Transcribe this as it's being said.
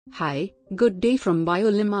Hi, good day from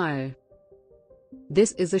Biolimire.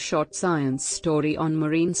 This is a short science story on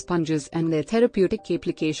marine sponges and their therapeutic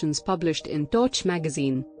applications published in Torch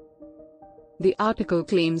magazine. The article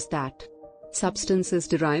claims that substances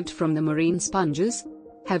derived from the marine sponges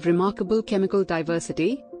have remarkable chemical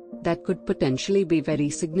diversity that could potentially be very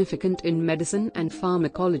significant in medicine and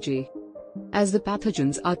pharmacology. As the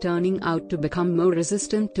pathogens are turning out to become more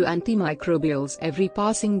resistant to antimicrobials every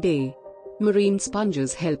passing day, marine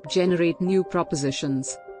sponges help generate new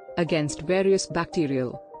propositions against various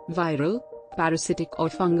bacterial, viral, parasitic or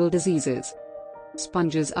fungal diseases.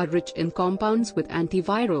 Sponges are rich in compounds with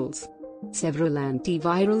antivirals. Several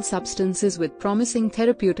antiviral substances with promising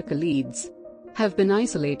therapeutic leads have been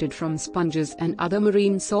isolated from sponges and other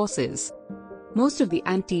marine sources. Most of the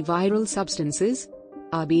antiviral substances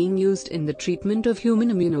are being used in the treatment of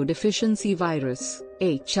human immunodeficiency virus,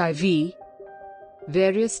 HIV.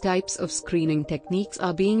 Various types of screening techniques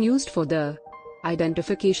are being used for the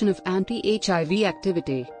identification of anti-HIV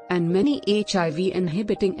activity, and many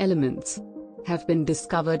HIV-inhibiting elements have been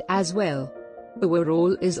discovered as well.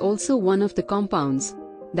 Overall is also one of the compounds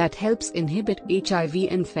that helps inhibit HIV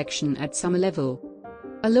infection at some level.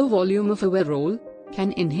 A low volume of overall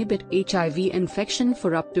can inhibit HIV infection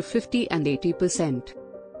for up to 50 and 80%.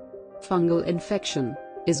 Fungal infection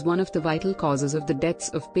is one of the vital causes of the deaths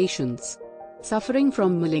of patients suffering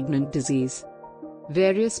from malignant disease.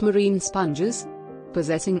 Various marine sponges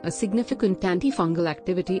possessing a significant antifungal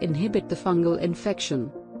activity inhibit the fungal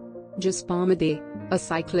infection. Gispamidae, a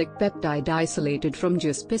cyclic peptide isolated from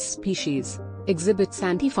Gispis species, exhibits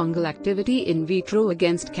antifungal activity in vitro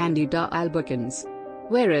against Candida albicans,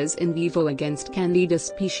 whereas in vivo against Candida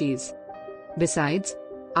species. Besides,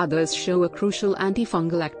 others show a crucial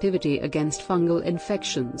antifungal activity against fungal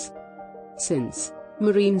infections. Since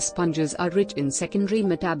marine sponges are rich in secondary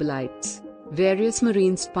metabolites, various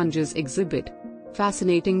marine sponges exhibit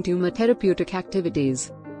fascinating tumor therapeutic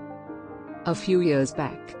activities. A few years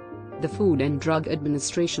back, the Food and Drug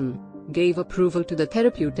Administration gave approval to the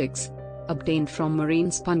therapeutics obtained from marine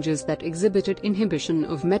sponges that exhibited inhibition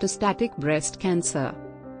of metastatic breast cancer.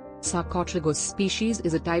 Sarcotragos species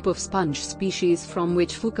is a type of sponge species from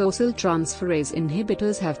which fucosyltransferase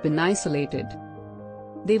inhibitors have been isolated.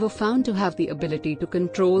 They were found to have the ability to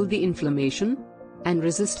control the inflammation and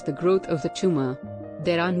resist the growth of the tumor.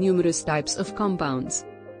 There are numerous types of compounds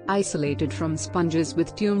isolated from sponges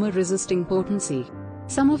with tumor-resisting potency.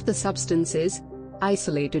 Some of the substances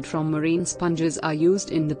isolated from marine sponges are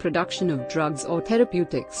used in the production of drugs or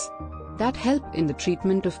therapeutics that help in the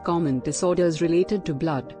treatment of common disorders related to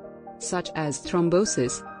blood, such as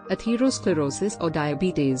thrombosis, atherosclerosis or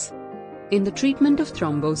diabetes. In the treatment of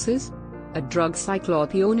thrombosis, a drug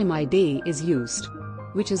cyclothioneamide A is used,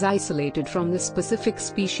 which is isolated from the specific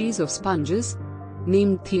species of sponges,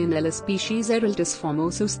 named Thionella species. Aryltis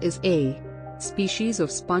formosus is a species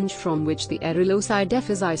of sponge from which the aryloside F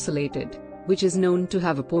is isolated, which is known to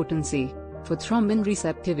have a potency for thrombin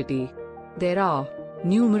receptivity. There are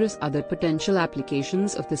numerous other potential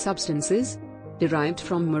applications of the substances derived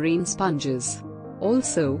from marine sponges.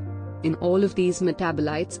 Also, in all of these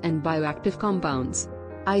metabolites and bioactive compounds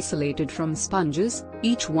isolated from sponges,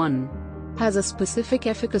 each one has a specific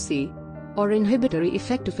efficacy or inhibitory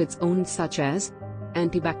effect of its own, such as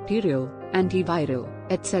antibacterial, antiviral,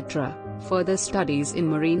 etc. Further studies in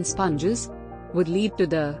marine sponges would lead to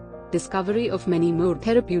the discovery of many more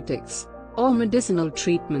therapeutics or medicinal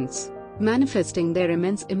treatments, manifesting their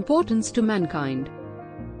immense importance to mankind.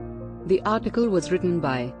 The article was written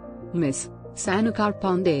by Ms. Sanukar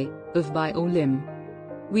Pandey of Biolim.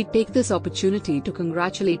 We take this opportunity to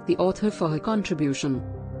congratulate the author for her contribution.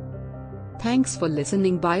 Thanks for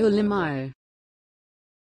listening, Biolimire.